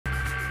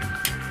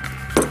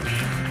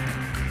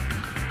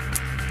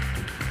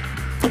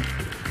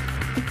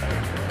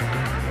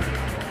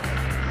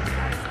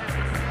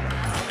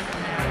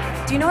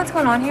Do you know what's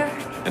going on here?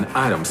 An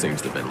item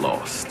seems to have been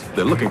lost.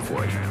 They're looking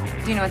for it.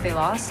 Do you know what they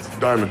lost?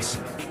 Diamonds.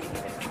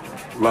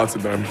 Lots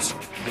of diamonds.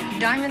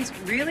 Diamonds?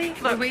 Really?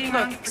 Look, waiting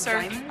around for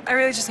sir, diamonds? I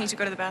really just need to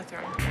go to the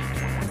bathroom.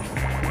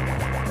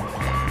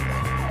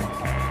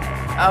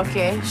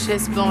 Okay,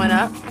 shit's blowing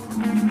up.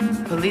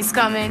 Police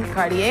coming,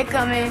 Cartier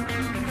coming,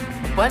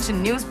 a bunch of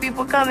news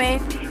people coming.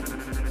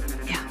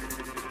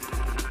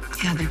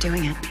 Yeah, they're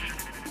doing it.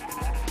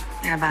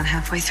 They're about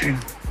halfway through.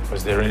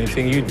 Was there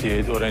anything you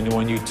did or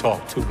anyone you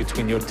talked to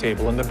between your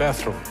table and the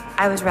bathroom?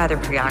 I was rather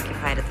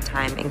preoccupied at the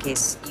time, in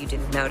case you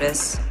didn't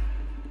notice.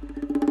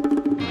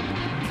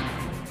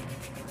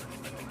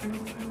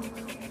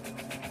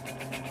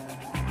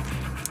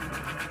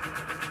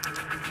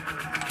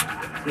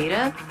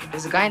 Amita,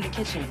 there's a guy in the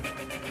kitchen.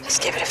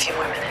 Just give it a few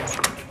more minutes.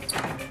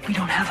 We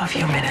don't have a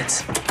few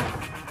minutes.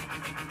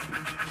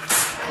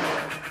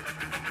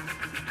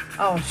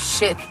 Oh,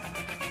 shit.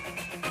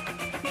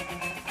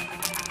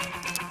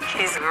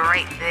 He's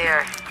right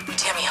there.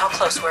 Tammy, how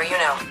close were you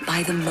now?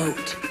 By the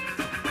moat.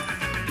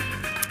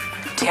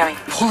 Tammy,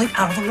 pull it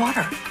out of the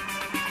water.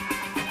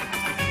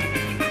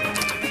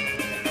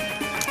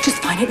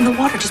 Just find it in the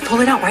water. Just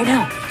pull it out right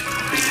now.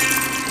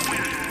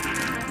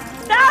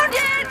 Found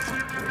it!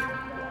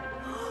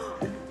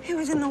 It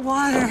was in the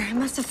water. It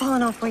must have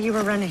fallen off while you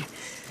were running.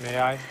 May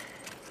I?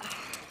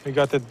 We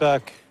got it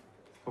back.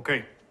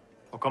 Okay,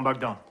 I'll come back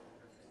down.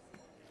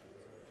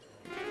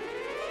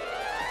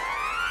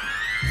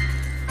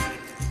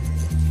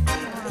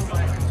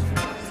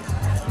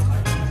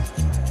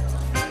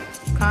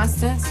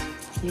 Constance,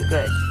 you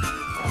good.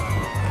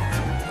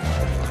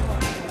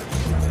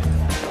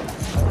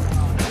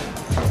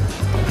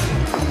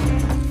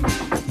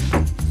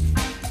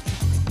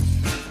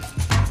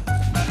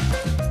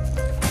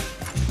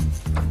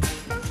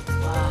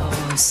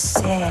 Oh,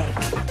 sick.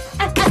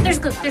 There's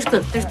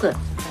glue.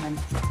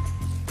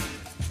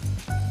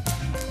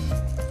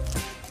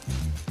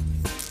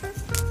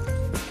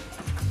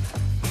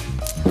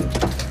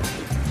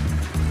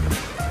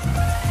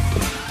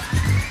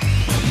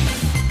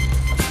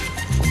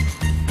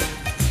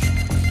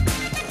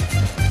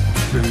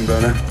 Feeling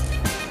better?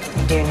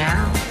 Do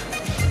now.